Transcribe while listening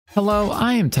Hello,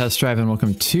 I am Test Drive and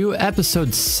welcome to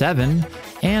episode 7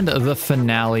 and the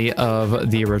finale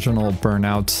of the original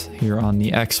Burnout here on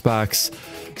the Xbox.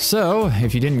 So,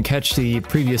 if you didn't catch the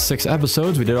previous 6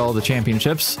 episodes, we did all the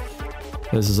championships.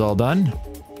 This is all done.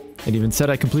 It even said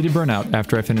I completed Burnout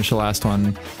after I finished the last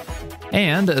one.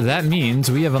 And that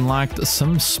means we have unlocked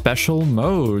some special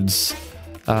modes.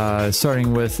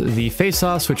 Starting with the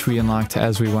face-offs, which we unlocked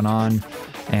as we went on.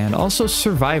 And also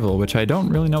survival, which I don't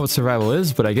really know what survival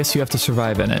is, but I guess you have to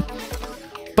survive in it.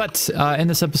 But in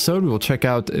this episode, we will check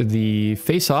out the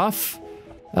face-off,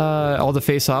 all the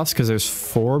face-offs, because there's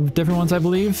 4 different ones, I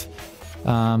believe.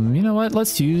 You know what?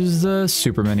 Let's use the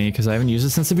Super Mini, because I haven't used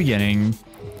it since the beginning.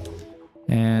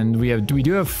 And we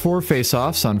do have 4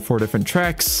 face-offs on 4 different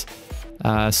tracks.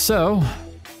 So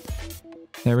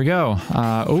there we go.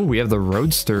 Oh, we have the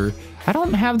Roadster. I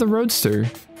don't have the Roadster.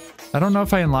 I don't know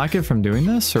if I unlock it from doing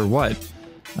this or what.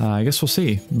 I guess we'll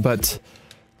see. But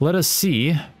let us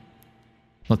see.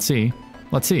 Let's see.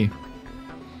 Let's see.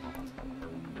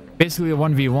 Basically a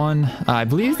 1v1. I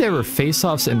believe there were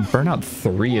face-offs in Burnout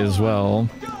 3 as well.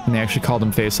 And they actually called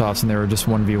them face-offs and they were just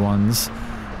 1v1s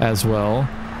as well.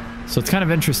 So it's kind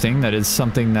of interesting that it's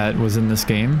something that was in this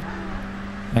game.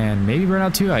 And maybe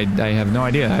Burnout 2? I have no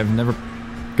idea. I've never...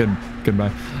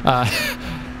 Goodbye.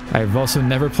 I've also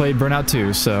never played Burnout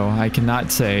 2, so I cannot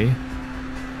say.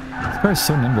 This car is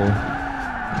so nimble.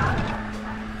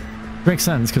 Makes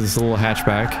sense, because it's a little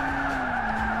hatchback.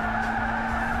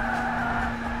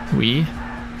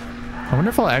 I wonder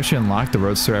if I'll actually unlock the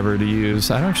Roadster ever to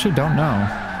use. I actually don't know.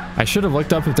 I should have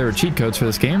looked up if there were cheat codes for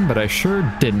this game, but I sure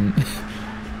didn't.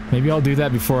 Maybe I'll do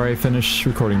that before I finish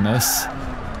recording this.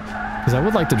 Because I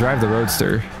would like to drive the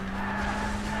Roadster.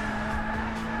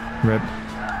 Rip.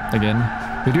 Again.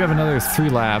 We do have another 3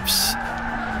 laps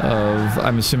of,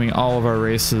 I'm assuming, all of our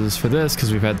races for this,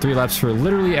 because we've had 3 laps for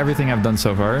literally everything I've done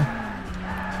so far.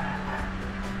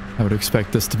 I would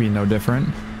expect this to be no different.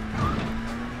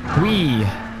 Whee!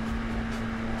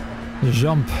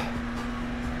 Jump.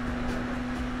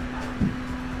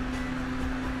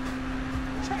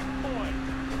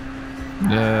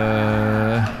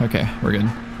 Okay, we're good.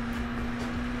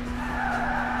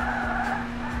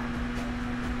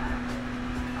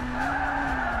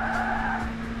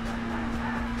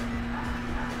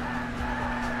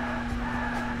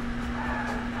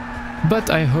 But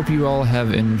I hope you all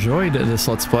have enjoyed this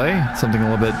Let's Play. Something a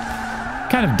little bit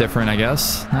kind of different, I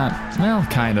guess. Not, well,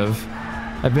 kind of.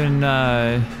 I've been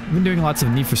doing lots of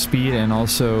Need for Speed and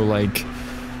also, like,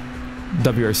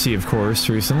 WRC, of course,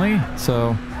 recently.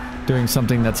 So, doing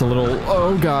something that's a little,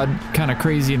 oh god, kind of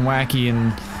crazy and wacky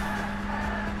and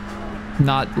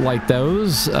not like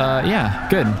those. Yeah,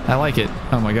 good. I like it.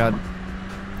 Oh my god.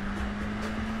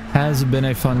 Has been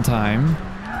a fun time.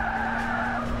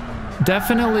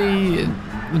 Definitely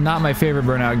not my favorite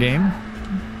Burnout game.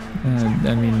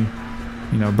 I mean,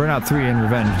 you know, Burnout 3 and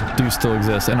Revenge do still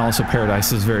exist, and also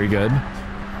Paradise is very good.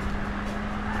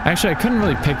 Actually, I couldn't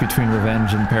really pick between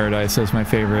Revenge and Paradise as my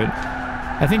favorite.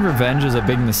 I think Revenge is a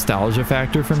big nostalgia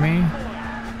factor for me,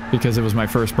 because it was my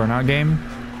first Burnout game.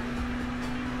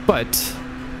 But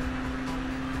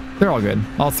they're all good.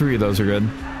 All 3 of those are good.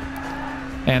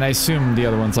 And I assume the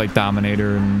other ones like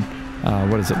Dominator and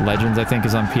what is it, Legends, I think,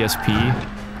 is on PSP.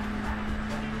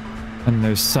 And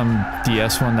there's some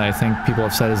DS one that I think people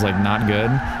have said is, like, not good.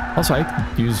 Also, I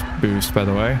use Boost, by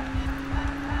the way.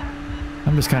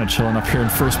 I'm just kind of chilling up here in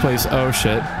first place. Oh,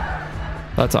 shit.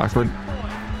 That's awkward.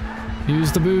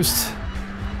 Use the Boost.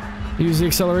 Use the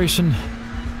acceleration.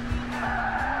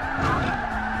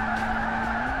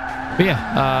 But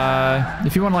yeah,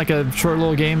 if you want, like, a short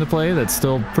little game to play that's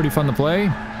still pretty fun to play,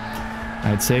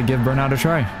 I'd say give Burnout a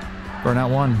try.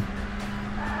 Burnout 1.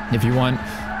 If you want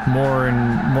more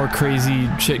and more crazy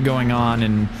shit going on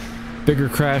and bigger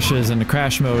crashes and the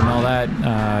crash mode and all that,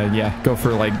 yeah, go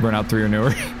for like Burnout 3 or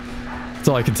newer. That's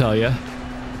all I can tell you.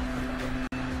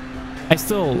 I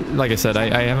still, like I said,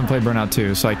 I haven't played Burnout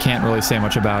 2, so I can't really say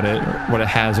much about it, or what it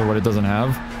has or what it doesn't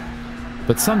have.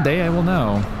 But someday I will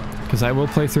know, because I will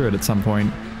play through it at some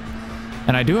point.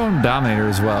 And I do own Dominator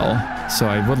as well, so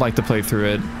I would like to play through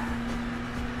it.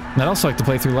 And I'd also like to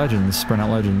play through Legends, Burnout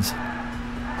Legends.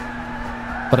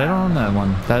 But I don't own that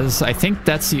one. That is, I think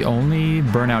that's the only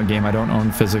Burnout game I don't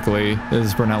own physically,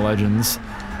 is Burnout Legends.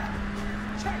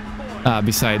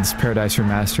 Besides Paradise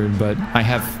Remastered, but I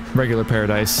have regular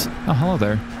Paradise. Oh, hello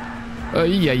there.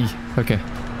 Yay. Okay.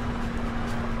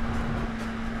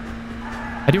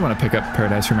 I do want to pick up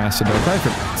Paradise Remastered though. Probably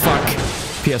for, fuck,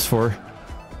 PS4.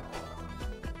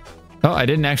 Oh, I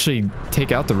didn't actually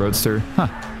take out the Roadster. Huh.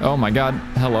 Oh my god.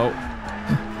 Hello.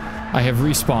 I have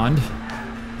respawned.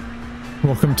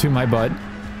 Welcome to my butt.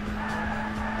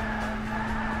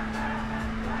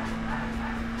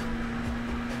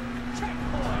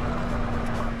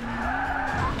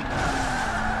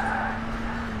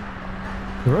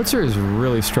 The Roadster is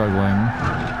really struggling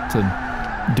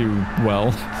to do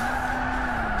well.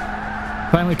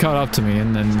 Finally caught up to me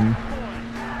and then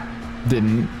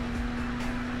didn't.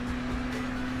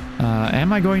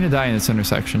 Am I going to die in this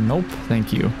intersection? Nope,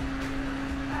 thank you.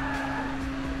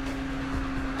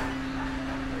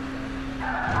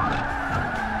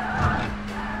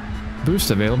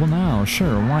 Boost available now.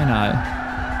 Sure, why not?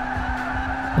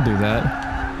 I'll do that.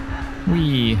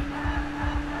 Whee.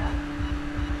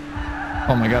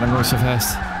 Oh my god, I'm going so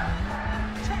fast.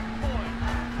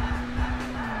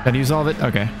 Gotta use all of it?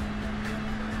 Okay.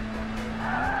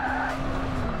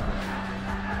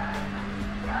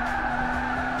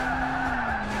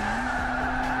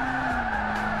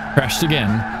 Crashed again.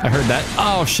 I heard that.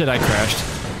 Oh shit, I crashed.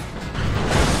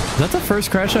 Is that the first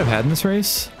crash I've had in this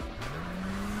race?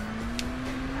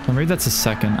 Or maybe that's the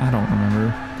second. I don't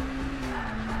remember.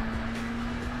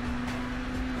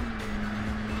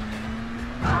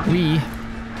 Wee.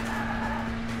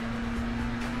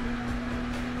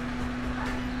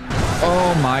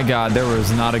 Oh my god, there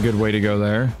was not a good way to go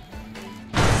there.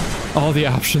 All the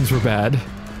options were bad.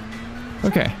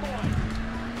 Okay.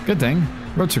 Good thing.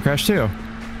 Roadster crashed too.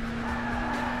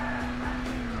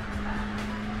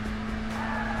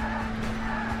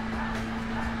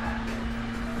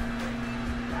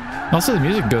 Also, the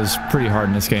music goes pretty hard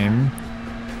in this game.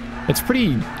 It's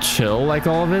pretty chill, like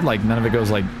all of it. Like, none of it goes,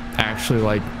 like, actually,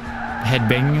 like,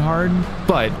 headbanging hard.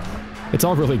 But it's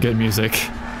all really good music.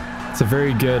 It's a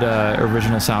very good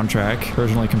original soundtrack.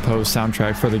 Originally composed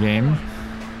soundtrack for the game.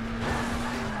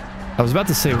 I was about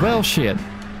to say, well, shit.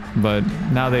 But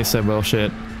now they said, well,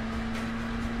 shit.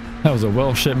 That was a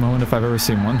well shit moment if I've ever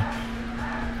seen one.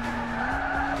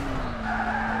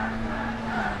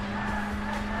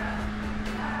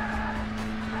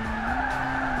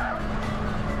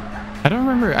 I don't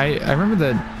remember. I remember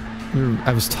that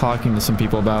I was talking to some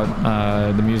people about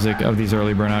the music of these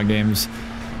early Burnout games,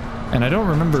 and I don't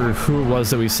remember who it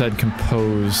was that we said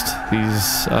composed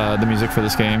these the music for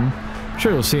this game. I'm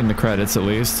sure you'll see in the credits at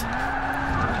least.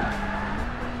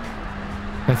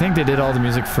 I think they did all the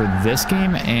music for this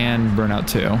game and Burnout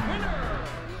 2.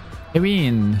 I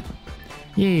mean,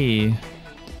 yay!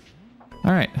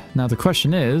 All right, now the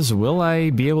question is, will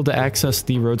I be able to access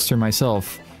the Roadster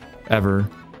myself ever?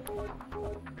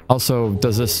 Also,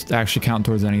 does this actually count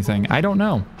towards anything? I don't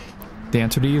know the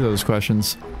answer to either of those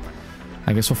questions.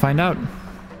 I guess we'll find out.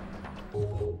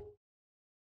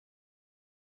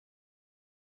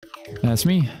 That's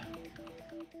me.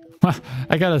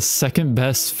 I got a second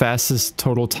best fastest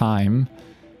total time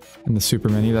in the Super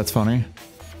Mini. That's funny.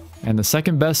 And the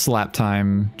second best lap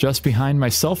time just behind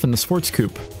myself in the Sports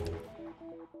Coupe.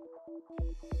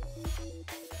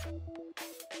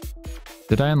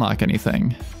 Did I unlock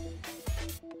anything?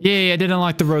 Yay, I did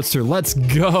unlock the Roadster. Let's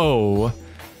go.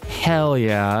 Hell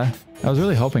yeah. I was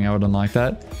really hoping I would unlock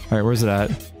that. All right, where's it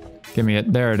at? Give me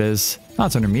it. There it is. Oh,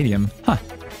 it's under medium. Huh.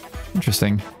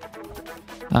 Interesting.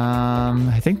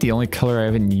 I think the only color I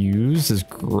haven't used is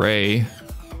gray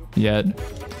yet.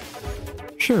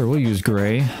 Sure, we'll use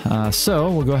gray. So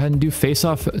we'll go ahead and do Face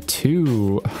Off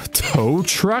 2. Tow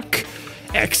truck?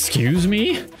 Excuse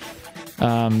me?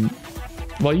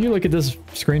 While you look at this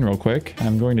screen real quick,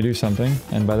 I'm going to do something,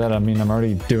 and by that I mean I'm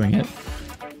already doing it.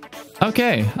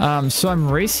 Okay, so I'm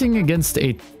racing against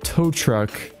a tow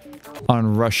truck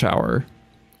on rush hour.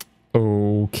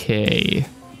 Okay.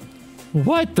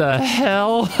 What the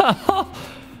hell?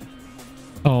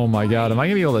 Oh my god, am I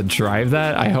gonna be able to drive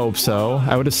that? I hope so.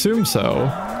 I would assume so.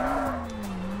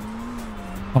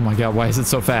 Oh my god, why is it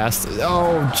so fast?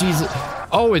 Oh, Jesus.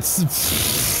 Oh, it's...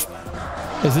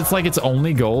 Is it like its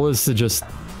only goal is to just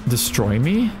destroy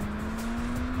me?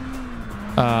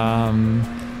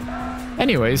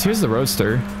 Anyways, here's the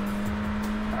Roadster.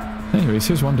 Anyways,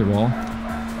 here's Wonderwall.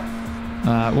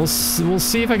 We'll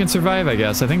see if I can survive, I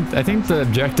guess. I think the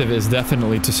objective is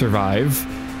definitely to survive,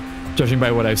 judging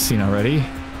by what I've seen already.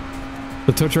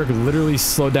 The tow truck literally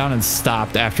slowed down and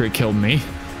stopped after it killed me.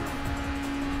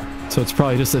 So it's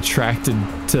probably just attracted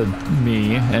to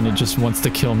me, and it just wants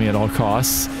to kill me at all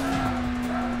costs.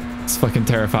 It's fucking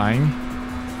terrifying.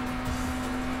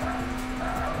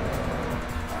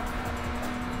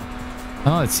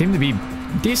 Oh, it seemed to be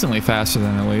decently faster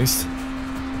than at least.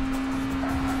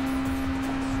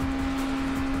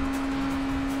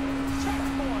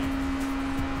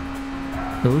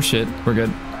 Oh shit, we're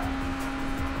good.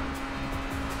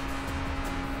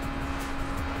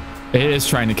 It is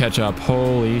trying to catch up.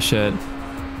 Holy shit.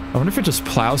 I wonder if it just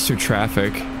plows through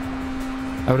traffic.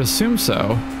 I would assume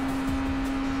so.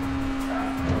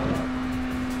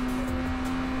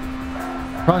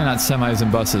 Probably not semis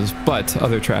and buses, but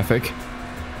other traffic.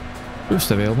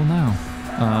 Boost available now.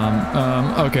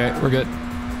 Okay, we're good.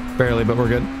 Barely, but we're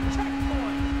good.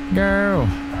 Go.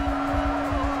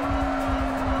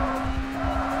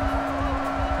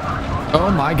 Oh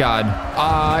my god.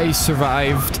 I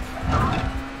survived.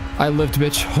 I lived,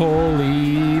 bitch.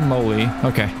 Holy moly.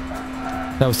 Okay.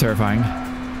 That was terrifying.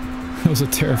 That was a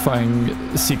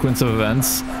terrifying sequence of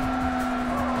events.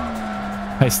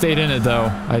 I stayed in it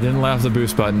though. I didn't left the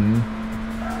boost button.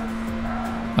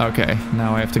 Okay,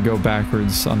 now I have to go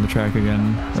backwards on the track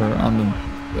again. Or on the...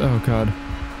 Oh god.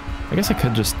 I guess I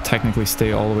could just technically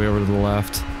stay all the way over to the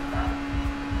left.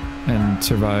 And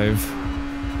survive.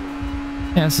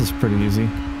 Yeah, this is pretty easy.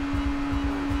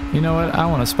 You know what? I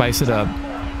want to spice it up.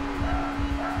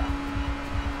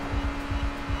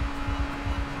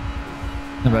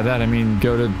 And by that I mean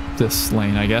go to this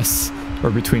lane, I guess. Or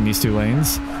between these two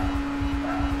lanes.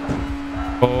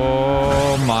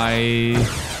 Oh my...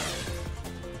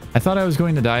 I thought I was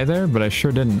going to die there, but I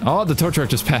sure didn't. Oh, the tow truck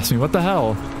just passed me. What the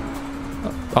hell?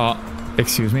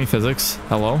 Excuse me, physics.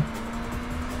 Hello?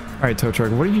 Alright, tow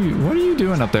truck, what are you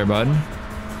doing up there, bud?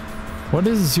 What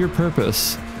is your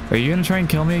purpose? Are you gonna try and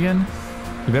kill me again?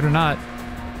 You better not.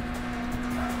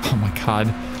 Oh my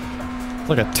god. It's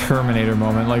like a Terminator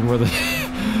moment, like where the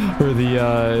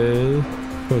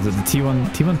what was it, the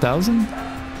T1000?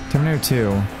 Terminator 2.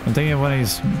 I'm thinking of when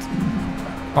he's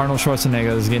Arnold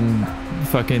Schwarzenegger is getting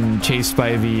fucking chased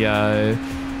by the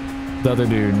other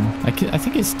dude. I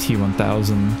think it's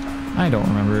T1000. I don't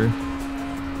remember.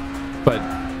 But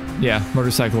yeah,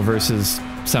 motorcycle versus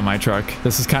semi-truck.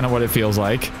 This is kind of what it feels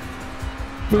like.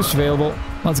 Boost available.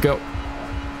 Let's go.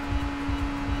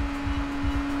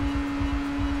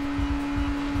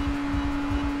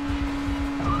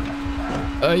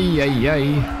 Ay, ay,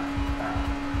 ay.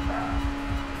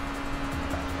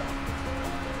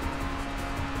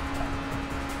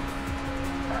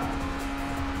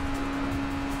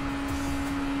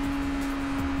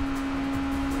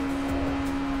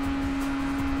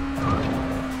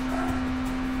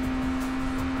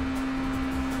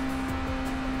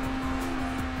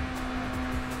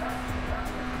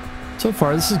 So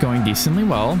far, this is going decently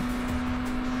well.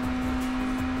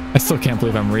 I still can't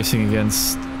believe I'm racing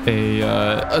against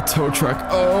a tow truck.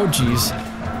 Oh, jeez.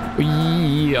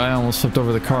 I almost flipped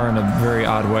over the car in a very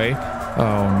odd way.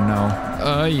 Oh,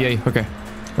 no. Yay. Okay.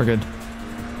 We're good.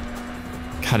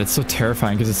 God, it's so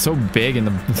terrifying because it's so big and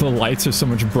the lights are so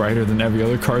much brighter than every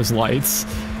other car's lights.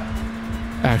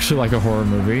 Actually, like a horror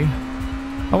movie.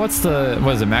 Oh, what is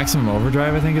it? Maximum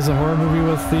Overdrive, I think, is a horror movie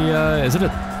with the,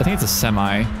 I think it's a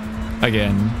semi.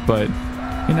 Again, but,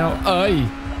 you know,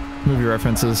 movie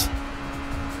references.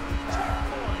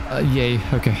 Yay,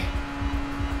 okay.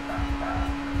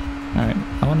 Alright,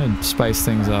 I want to spice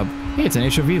things up. Hey, it's an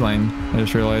HOV lane, I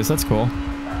just realized. That's cool.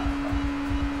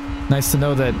 Nice to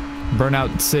know that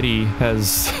Burnout City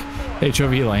has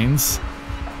HOV lanes.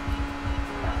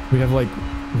 We have, like,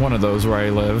 one of those where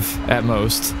I live, at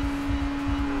most.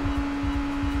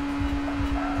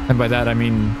 And by that, I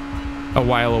mean a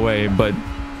while away, but...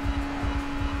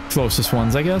 closest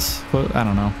ones, I guess? But I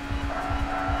don't know.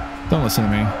 Don't listen to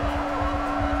me.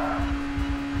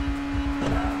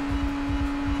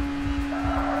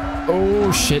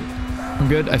 Oh, shit. I'm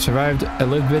good. I survived. I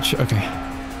lived, bitch. Okay.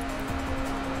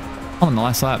 Oh, on the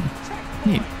last lap.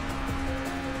 Neat.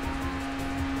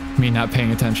 Me not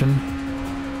paying attention.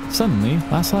 Suddenly,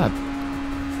 last lap.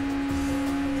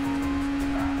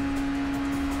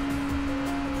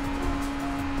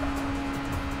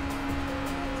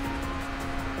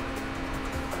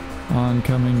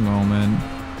 Oncoming moment.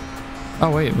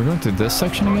 Oh wait, we're going through this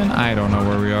section again? I don't know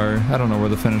where we are. I don't know where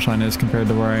the finish line is compared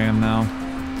to where I am now.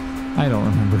 I don't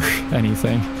remember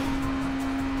anything.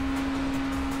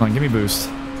 Come on, give me boost.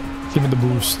 Give me the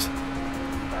boost.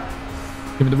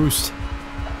 Give me the boost.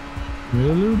 Give me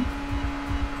the loot.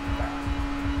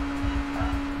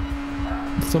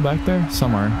 It's still back there?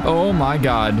 Somewhere. Oh my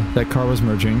god, that car was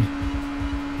merging.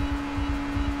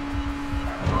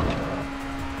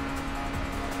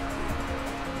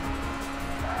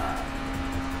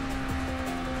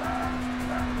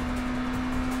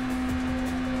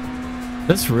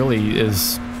 This really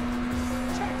is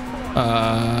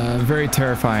very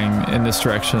terrifying in this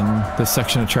direction, this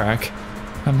section of track.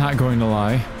 I'm not going to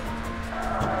lie.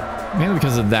 Mainly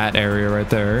because of that area right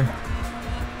there.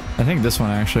 I think this one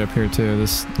actually up here too,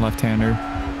 this left-hander.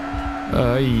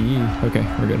 Okay,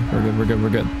 we're good, we're good, we're good, we're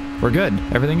good. We're good.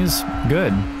 Everything is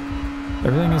good.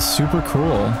 Everything is super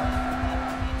cool.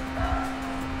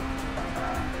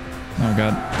 Oh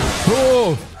god.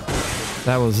 Oh!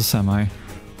 That was a semi.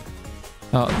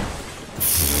 Oh.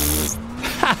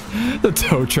 The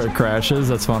tow truck crashes,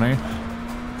 that's funny.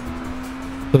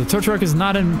 So the tow truck is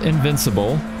not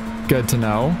invincible. Good to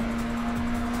know.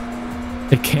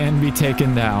 It can be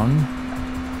taken down.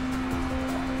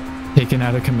 Taken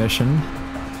out of commission.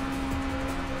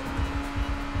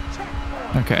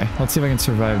 Okay, let's see if I can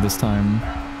survive this time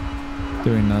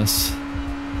doing this.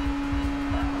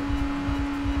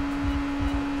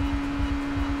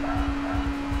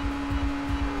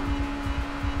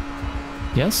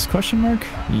 Yes? Question mark?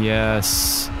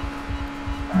 Yes.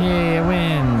 Yay, I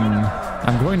win.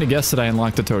 I'm going to guess that I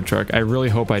unlocked the tow truck. I really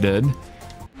hope I did.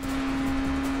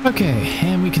 Okay,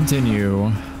 and we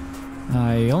continue.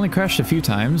 I only crashed a few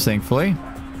times, thankfully.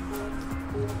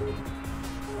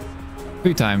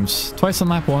 3 times. Twice on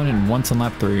lap 1 and once on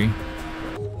lap 3.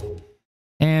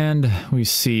 And we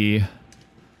see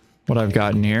what I've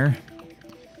gotten here.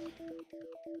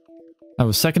 I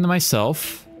was second to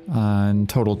myself on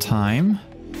total time.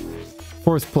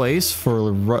 4th place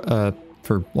for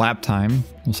lap time.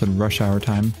 I said rush hour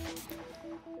time.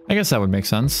 I guess that would make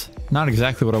sense. Not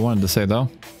exactly what I wanted to say though.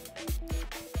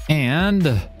 And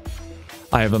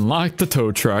I have unlocked the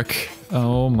tow truck.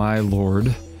 Oh my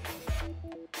lord.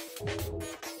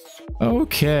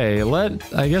 Okay,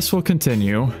 I guess we'll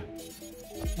continue.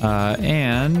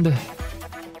 And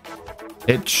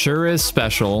it sure is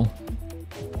special.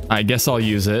 I guess I'll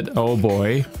use it. Oh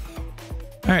boy.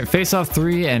 Alright, face off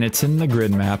 3 and it's in the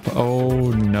grid map.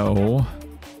 Oh no.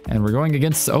 And we're going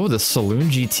against, oh, the Saloon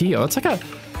GT. Oh, it's like a,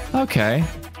 okay.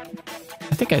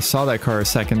 I think I saw that car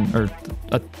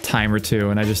a time or two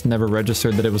and I just never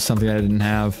registered that it was something I didn't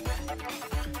have.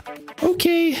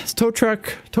 Okay, it's tow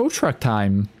truck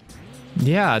time.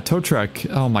 Yeah, tow truck.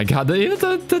 Oh my god,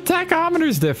 the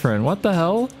tachometer's different. What the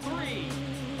hell?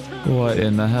 What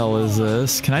in the hell is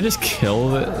this? Can I just kill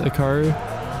the car?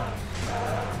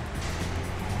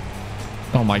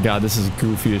 Oh my god, this is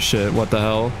goofy as shit. What the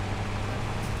hell?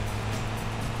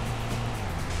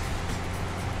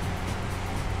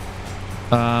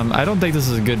 I don't think this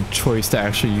is a good choice to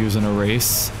actually use in a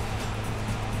race.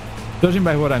 Judging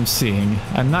by what I'm seeing,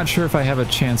 I'm not sure if I have a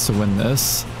chance to win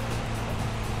this.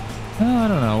 I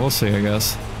don't know. We'll see, I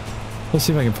guess. We'll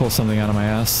see if I can pull something out of my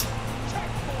ass.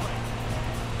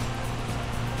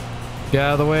 Get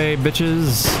out of the way,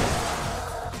 bitches.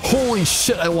 Holy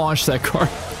shit, I launched that car.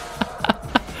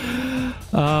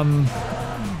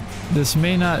 This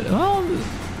may not... Well,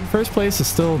 first place is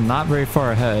still not very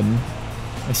far ahead.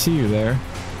 I see you there.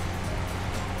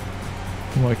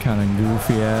 What kind of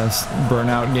goofy ass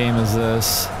Burnout game is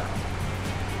this?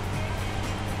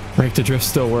 Brake to drift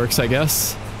still works, I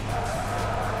guess.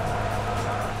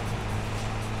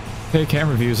 Okay,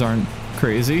 camera views aren't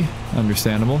crazy.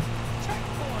 Understandable.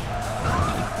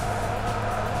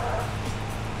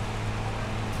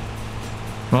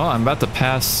 Well, I'm about to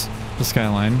pass the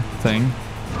skyline thing.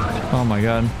 Oh my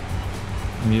god.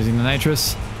 I'm using the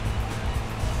nitrous.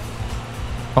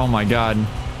 Oh my god.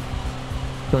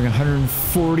 Going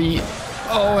 140.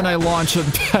 Oh, and I launch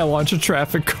a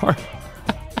traffic car.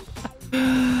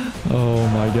 Oh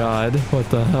my god. What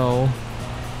the hell?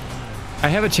 I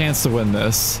have a chance to win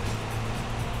this.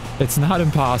 It's not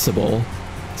impossible.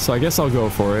 So I guess I'll go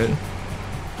for it.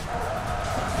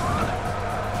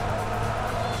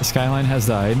 The skyline has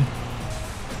died.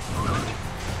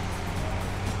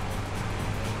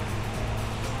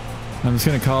 I'm just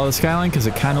gonna call it a skyline because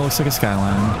it kind of looks like a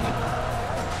skyline.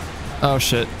 Oh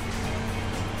shit.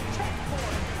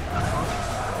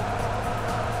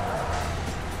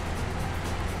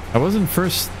 I was in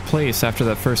first place after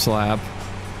that first lap.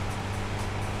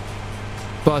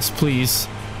 Bus, please.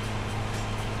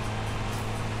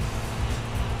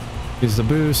 Use the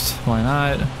boost. Why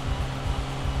not?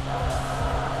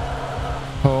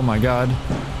 Oh my god.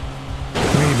 Come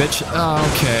here, bitch. Oh,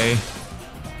 okay.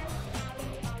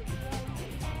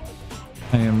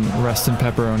 I am resting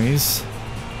pepperonis.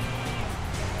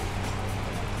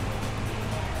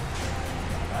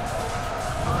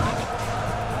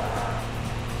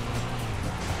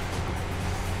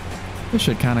 This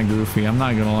shit kind of goofy, I'm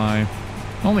not gonna lie.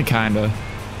 Only kinda.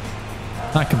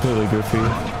 Not completely goofy.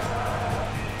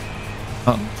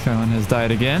 Oh, Skyline has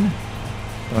died again.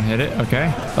 Don't hit it,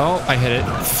 okay. Oh, I hit it.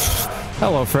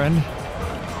 Hello, friend.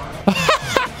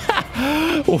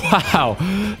 Wow,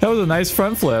 that was a nice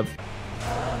front flip.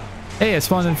 Hey, I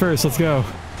spawned in first, let's go.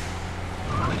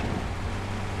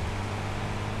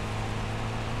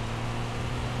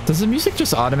 Does the music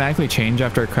just automatically change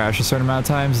after a crash a certain amount of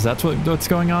times? Is that what's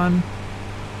going on?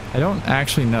 I don't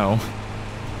actually know.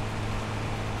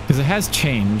 Because it has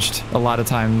changed a lot of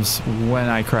times when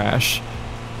I crash.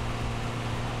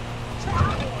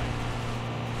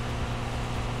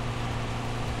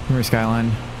 Come here,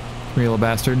 Skyline. Real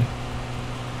bastard.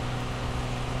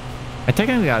 I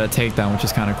technically got a takedown, which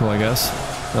is kind of cool, I guess.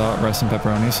 Oh, rest in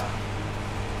pepperonis.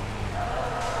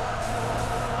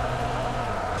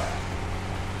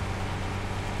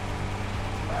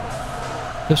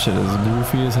 This shit is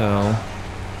goofy as hell.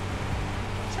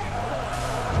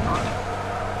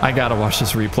 I gotta watch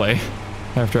this replay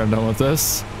after I'm done with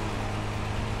this.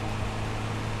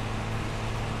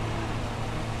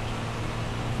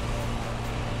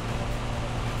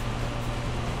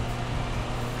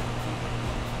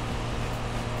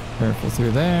 Careful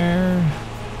through there.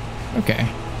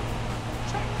 Okay.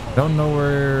 Don't know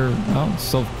where... Oh,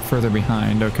 still further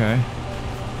behind. Okay.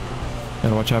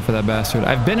 Gotta watch out for that bastard.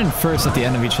 I've been in first at the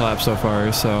end of each lap so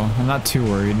far, so I'm not too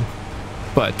worried.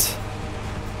 But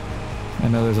I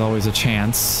know there's always a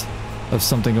chance of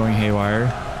something going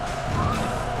haywire.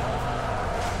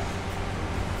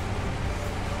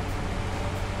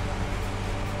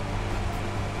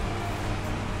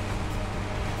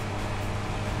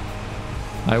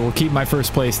 I will keep my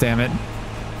first place, damn it.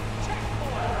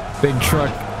 Big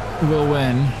truck will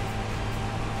win.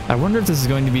 I wonder if this is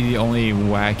going to be the only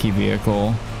wacky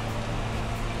vehicle.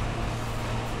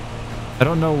 I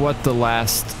don't know what the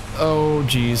last... Oh,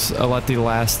 geez. What the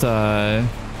last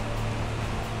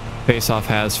face-off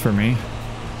has for me.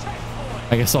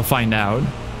 I guess I'll find out.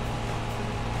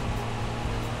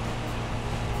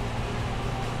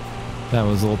 That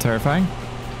was a little terrifying.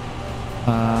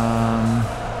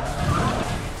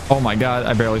 Oh my god,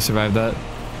 I barely survived that.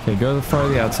 Okay, go far to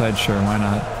the outside, sure, why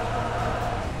not?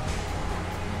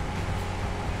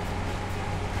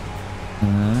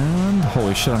 And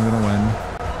holy shit, I'm gonna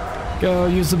win. Go,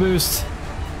 use the boost.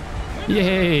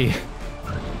 Yay!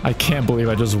 I can't believe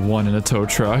I just won in a tow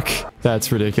truck.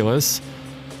 That's ridiculous.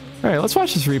 Alright, let's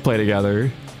watch this replay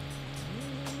together.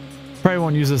 Probably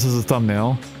won't use this as a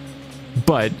thumbnail,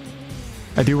 but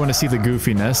I do want to see the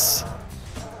goofiness.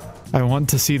 I want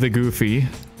to see the goofy.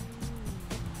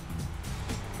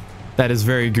 That is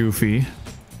very goofy.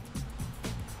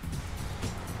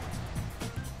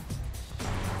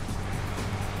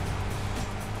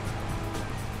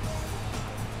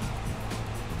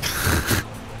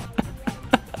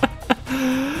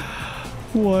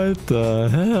 What the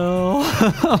hell?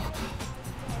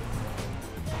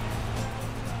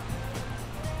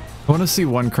 I want to see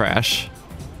one crash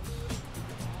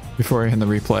before I end the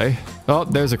replay. Oh,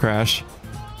 there's a crash.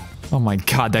 Oh my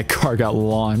god, that car got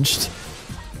launched.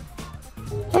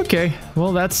 Okay,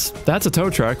 well that's a tow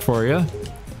truck for you.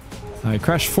 I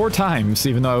crashed 4 times,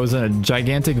 even though I was in a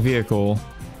gigantic vehicle.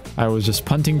 I was just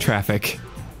punting traffic.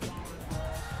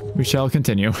 We shall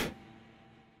continue.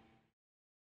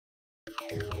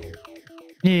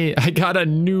 Yeah, I got a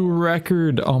new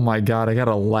record. Oh my god, I got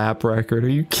a lap record. Are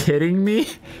you kidding me?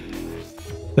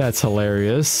 That's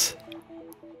hilarious.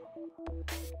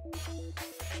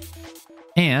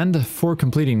 And for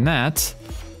completing that,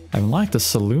 I unlocked the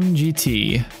Saloon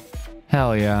GT.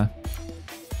 Hell yeah.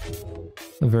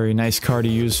 A very nice car to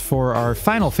use for our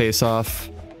final face-off.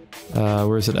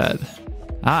 Where's it at?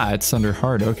 Ah, it's under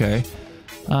hard, okay.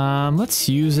 Let's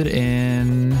use it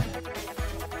in...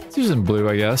 Let's use it in blue,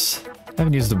 I guess. I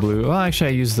haven't used the blue. Well, actually,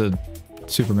 I used the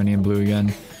Super Mini in blue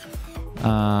again.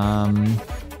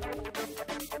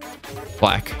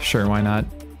 Black, sure, why not?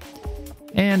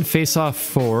 And face-off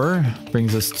 4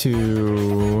 brings us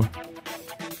to...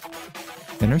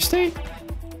 Interstate?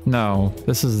 No,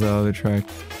 this is the other track.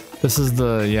 This is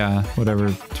the, yeah,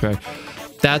 whatever track.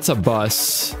 That's a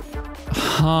bus.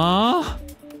 Huh?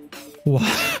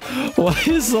 Why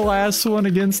is the last one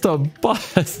against a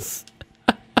bus?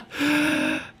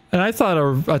 And I thought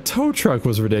a tow truck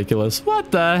was ridiculous.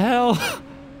 What the hell?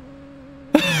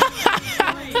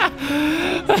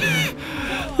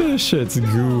 This shit's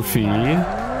goofy.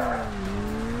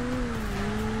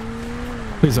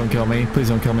 Please don't kill me. Please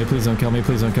don't kill me. Please don't kill me.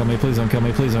 Please don't kill me. Please don't kill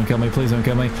me. Please don't kill me. Please don't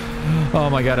kill me. Oh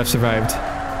my god, I've survived.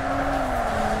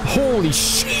 Holy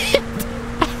shit!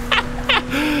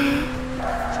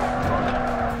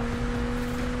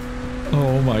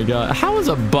 Oh my god. How is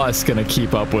a bus gonna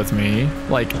keep up with me?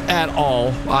 Like, at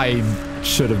all. I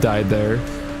should have died there.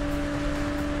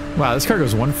 Wow, this car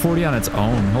goes 140 on its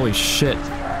own. Holy shit.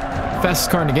 Fastest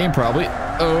car in the game, probably.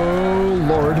 Oh,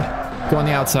 lord. Go on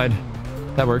the outside.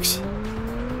 That works.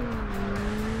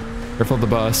 Careful of the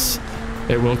bus.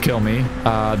 It will kill me.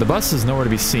 The bus is nowhere to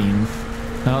be seen.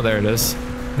 Oh, there it is. I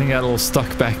think I got a little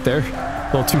stuck back there.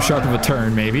 A little too sharp of a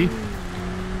turn, maybe.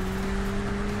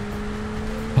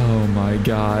 Oh my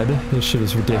god. This shit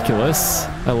is ridiculous.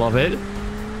 I love it.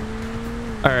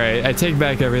 Alright, I take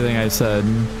back everything I said.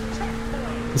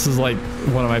 This is like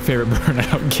one of my favorite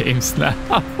Burnout games now.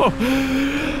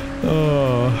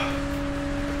 Oh.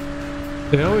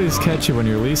 They always catch you when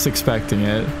you're least expecting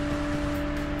it.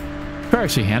 Car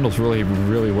actually handles really,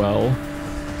 really well.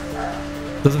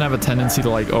 Doesn't have a tendency to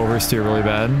like oversteer really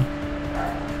bad,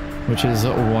 which is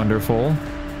wonderful.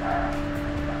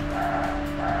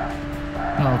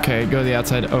 Okay, go to the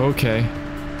outside. Okay.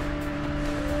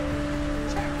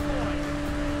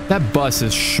 That bus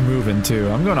is schmoving too.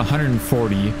 I'm going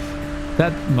 140.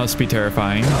 That must be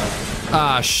terrifying.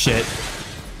 Ah, shit.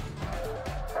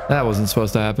 That wasn't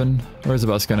supposed to happen. Where's the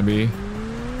bus gonna be?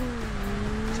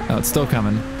 Oh, it's still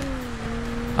coming.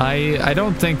 I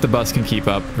don't think the bus can keep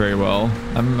up very well.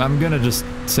 I'm gonna just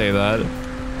say that.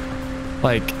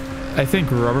 Like, I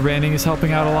think rubber banding is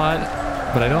helping out a lot,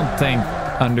 but I don't think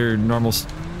under normal...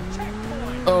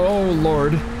 Oh,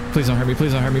 Lord. Please don't hurt me,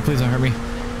 please don't hurt me, please don't hurt me.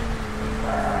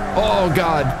 Oh,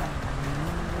 God.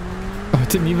 Oh, it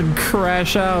didn't even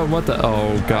crash out. What the...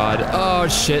 Oh, God. Oh,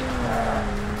 shit.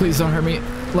 Please don't hurt me.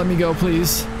 Let me go,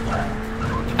 please.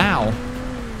 Ow.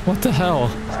 What the hell?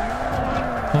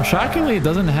 Well, shockingly, it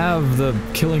doesn't have the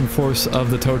killing force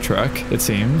of the tow truck, it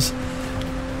seems.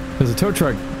 Because the tow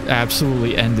truck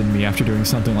absolutely ended me after doing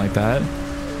something like that.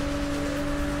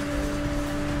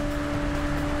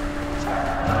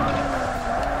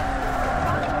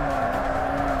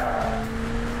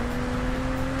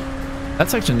 That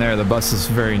section there, the bus is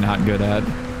very not good at,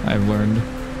 I've learned.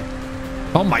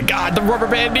 Oh my god, the rubber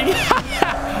banding!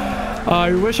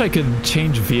 I wish I could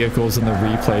change vehicles in the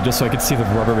replay just so I could see the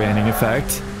rubber banding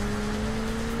effect.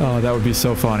 Oh, that would be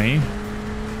so funny.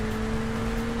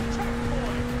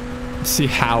 See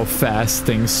how fast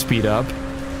things speed up.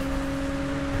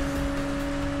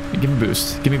 Give me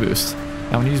boost. Give me boost.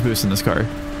 I want to use boost in this car.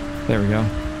 There we go.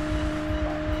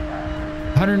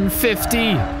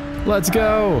 150! Let's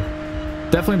go!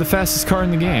 Definitely the fastest car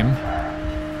in the game.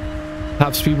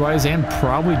 Top speed-wise and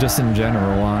probably just in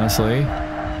general, honestly.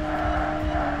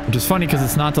 Which is funny because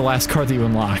it's not the last car that you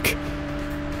unlock.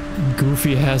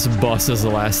 Goofy has bus as the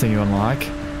last thing you unlock.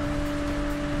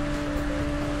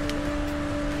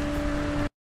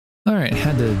 Alright,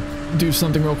 had to do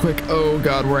something real quick. Oh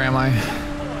god, where am I?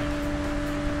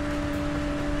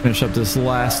 Finish up this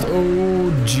last...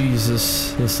 Oh,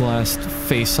 Jesus. This last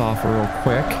face-off real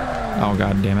quick. Oh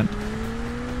god damn it.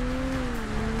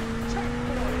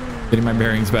 Getting my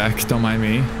bearings back, don't mind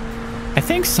me. I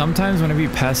think sometimes whenever you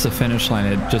pass the finish line,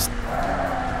 it just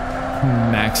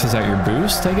maxes out your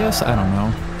boost, I guess? I don't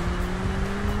know.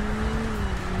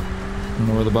 I don't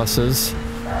know where the bus is.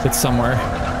 It's somewhere.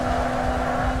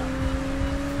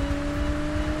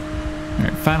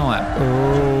 Alright, final lap.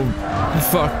 Oh,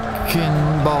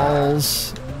 fucking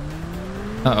balls.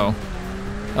 Uh-oh.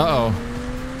 Uh-oh.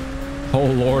 Oh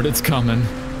lord, it's coming.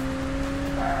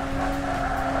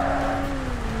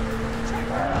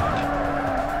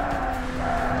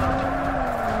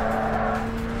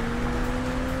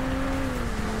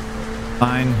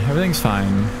 Fine, everything's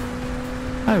fine.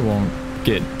 I won't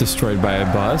get destroyed by a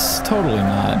bus. Totally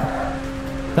not.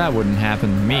 That wouldn't happen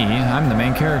to me. I'm the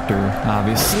main character,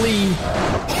 obviously.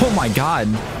 Oh my god.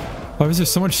 Why was there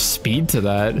so much speed to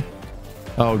that?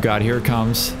 Oh god, here it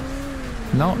comes.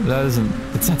 No, that isn't.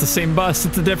 It's not the same bus.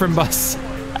 It's a different bus.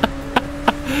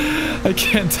 I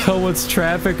can't tell what's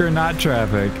traffic or not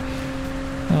traffic.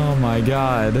 Oh my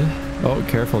god. Oh,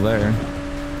 careful there.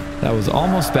 That was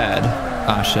almost bad.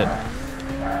 Ah, shit.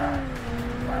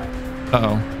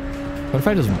 Uh-oh. What if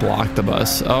I just block the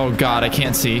bus? Oh god, I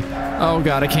can't see. Oh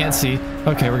god, I can't see.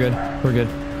 Okay, we're good. We're good.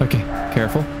 Okay,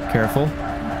 careful. Careful.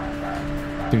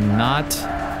 Do not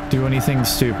do anything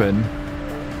stupid.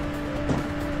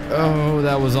 Oh,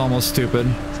 that was almost stupid.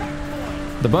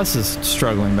 The bus is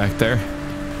struggling back there,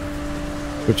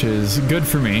 which is good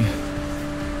for me.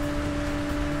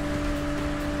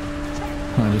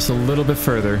 Just a little bit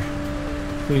further.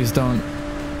 Please don't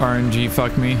RNG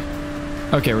fuck me.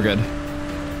 Okay, we're good.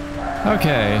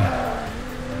 Okay.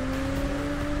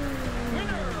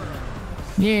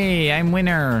 Yay, I'm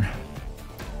winner.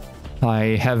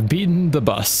 I have beaten the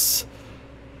bus.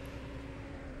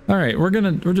 All right, we're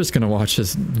just gonna watch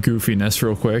this goofiness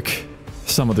real quick.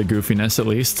 Some of the goofiness, at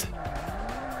least.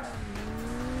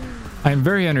 I am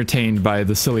very entertained by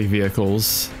the silly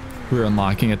vehicles we're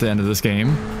unlocking at the end of this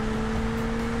game.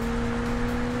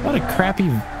 What a crappy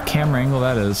camera angle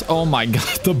that is. Oh my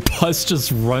god, the bus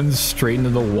just runs straight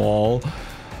into the wall.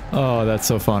 Oh, that's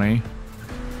so funny.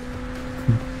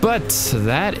 But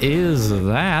that is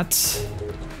that.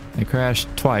 I crashed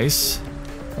twice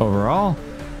overall.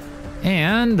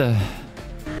 And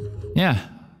yeah.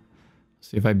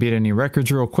 See if I beat any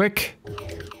records real quick.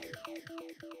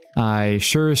 I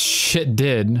sure as shit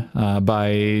did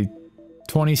by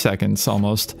 20 seconds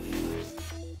almost.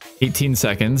 18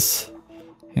 seconds.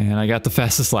 And I got the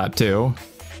fastest lap too.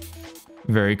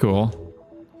 Very cool.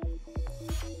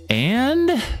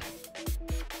 And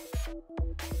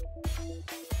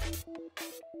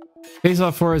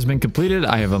Face-Off 4 has been completed.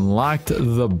 I have unlocked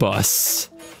the bus.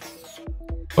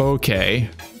 Okay.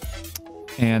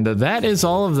 And that is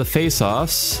all of the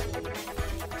face-offs.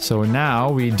 So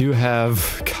now we do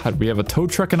have... God, we have a tow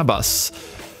truck and a bus.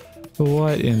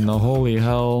 What in the holy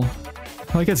hell?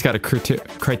 I like it's got a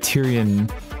Criterion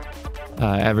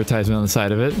advertisement on the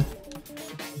side of it.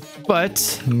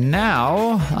 But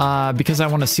now, because I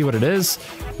want to see what it is,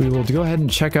 we will go ahead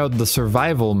and check out the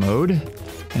survival mode.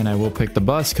 And I will pick the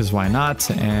bus, because why not?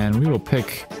 And we will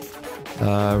pick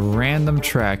a random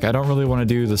track. I don't really want to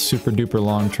do the super duper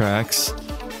long tracks.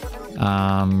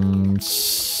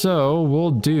 So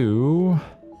we'll do...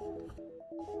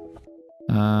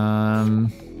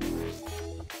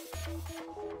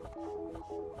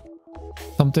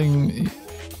 something...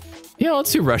 Yeah,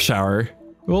 let's do Rush Hour.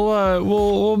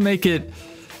 We'll make it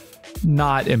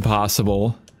not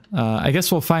impossible. I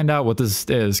guess we'll find out what this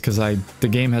is, because the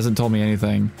game hasn't told me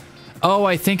anything. Oh,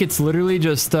 I think it's literally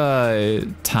just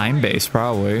time-based,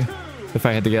 probably. If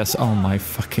I had to guess. Oh my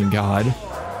fucking god.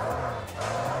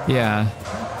 Yeah.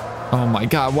 Oh my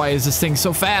god, why is this thing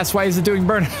so fast? Why is it doing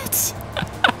burnouts?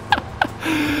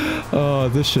 Oh,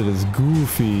 this shit is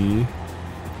goofy.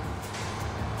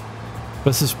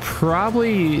 This is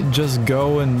probably just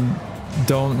go and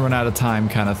don't run out of time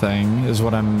kind of thing, is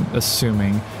what I'm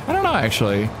assuming. I don't know,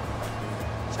 actually.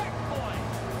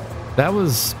 That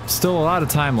was still a lot of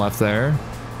time left there.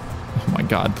 Oh my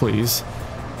god, please.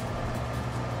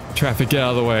 Traffic, get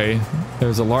out of the way.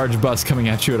 There's a large bus coming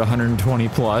at you at 120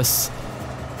 plus.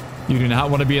 You do not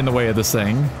want to be in the way of this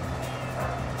thing.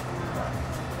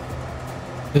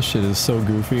 This shit is so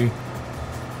goofy.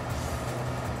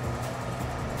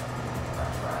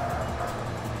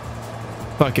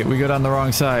 Fuck it, we go down the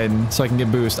wrong side so I can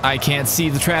get boost. I can't see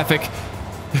the traffic.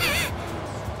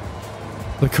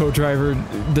 The co-driver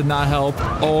did not help.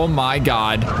 Oh my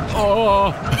god.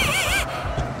 Oh!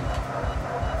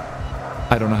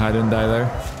 I don't know how I didn't die there.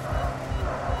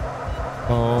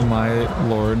 Oh my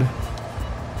lord.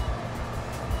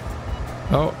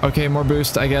 Oh, okay, more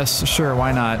boost, I guess. Sure,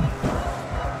 why not?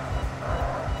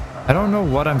 I don't know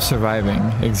what I'm surviving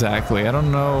exactly. I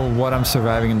don't know what I'm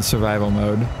surviving in the survival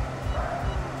mode.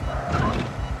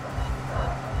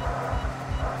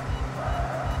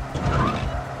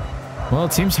 Well,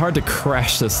 it seems hard to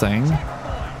crash this thing.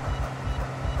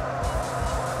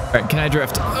 Alright, can I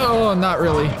drift? Oh, not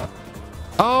really.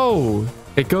 Oh,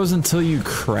 it goes until you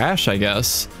crash, I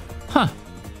guess. Huh.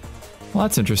 Well,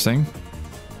 that's interesting.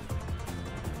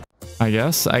 I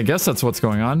guess that's what's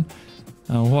going on.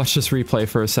 We'll watch this replay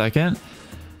for a second.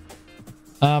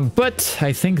 But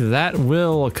I think that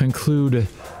will conclude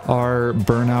our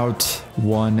Burnout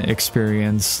 1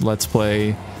 experience. Let's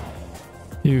play.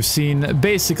 You've seen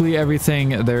basically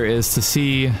everything there is to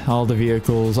see. All the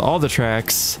vehicles, all the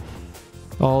tracks,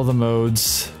 all the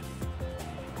modes.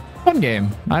 Fun game.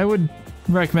 I would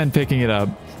recommend picking it up,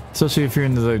 especially if you're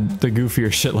into the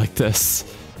goofier shit like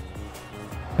this.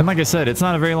 And like I said, it's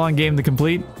not a very long game to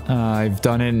complete. I've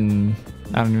done it in,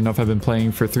 I don't even know if I've been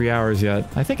playing for 3 hours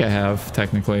yet. I think I have,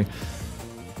 technically.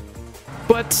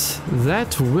 But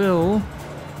that will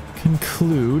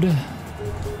conclude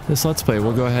this Let's Play.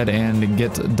 We'll go ahead and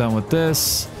get done with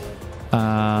this.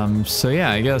 So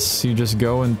yeah, I guess you just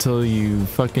go until you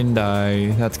fucking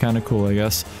die. That's kind of cool, I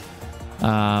guess.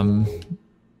 I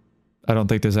don't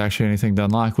think there's actually anything to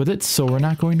unlock with it, so we're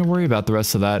not going to worry about the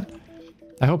rest of that.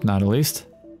 I hope not, at least.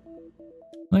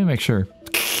 Let me make sure.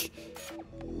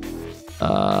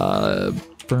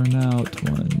 Burnout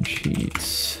 1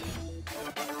 cheats.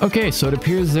 Okay, so it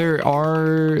appears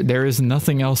there is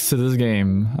nothing else to this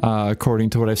game,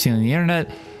 according to what I've seen on the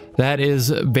internet. That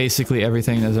is basically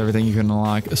everything. That's everything you can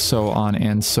unlock, so on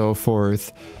and so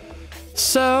forth.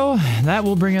 So that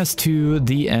will bring us to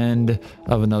the end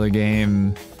of another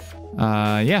game.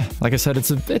 Yeah, like I said, it's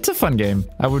a fun game.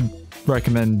 I would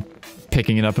recommend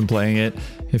picking it up and playing it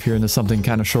if you're into something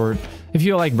kind of short. If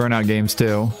you like Burnout games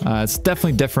too, it's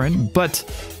definitely different, but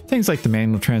things like the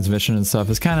manual transmission and stuff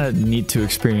is kind of neat to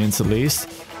experience at least.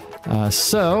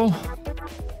 So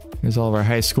here's all of our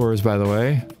high scores, by the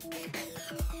way.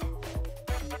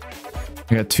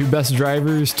 We got 2 best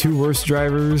drivers, 2 worst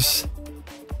drivers.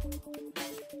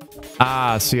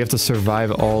 Ah, so you have to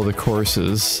survive all the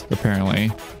courses,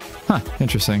 apparently. Huh,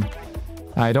 interesting.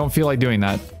 I don't feel like doing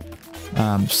that.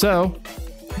 So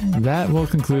that will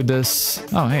conclude this.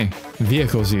 Oh, hey,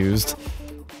 vehicles used.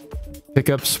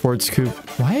 Pickup, sports coupe.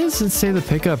 Why does it say the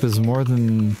pickup is more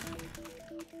than...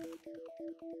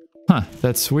 Huh,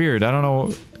 that's weird. I don't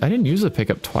know. I didn't use the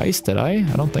pickup twice, did I?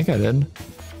 I don't think I did.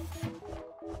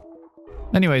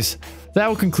 Anyways, that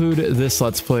will conclude this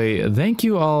Let's Play. Thank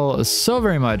you all so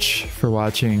very much for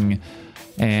watching.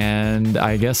 And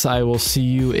I guess I will see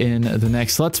you in the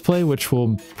next Let's Play, which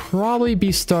will probably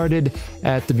be started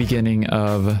at the beginning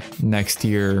of next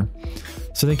year.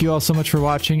 So thank you all so much for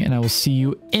watching, and I will see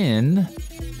you in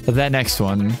that next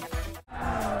one.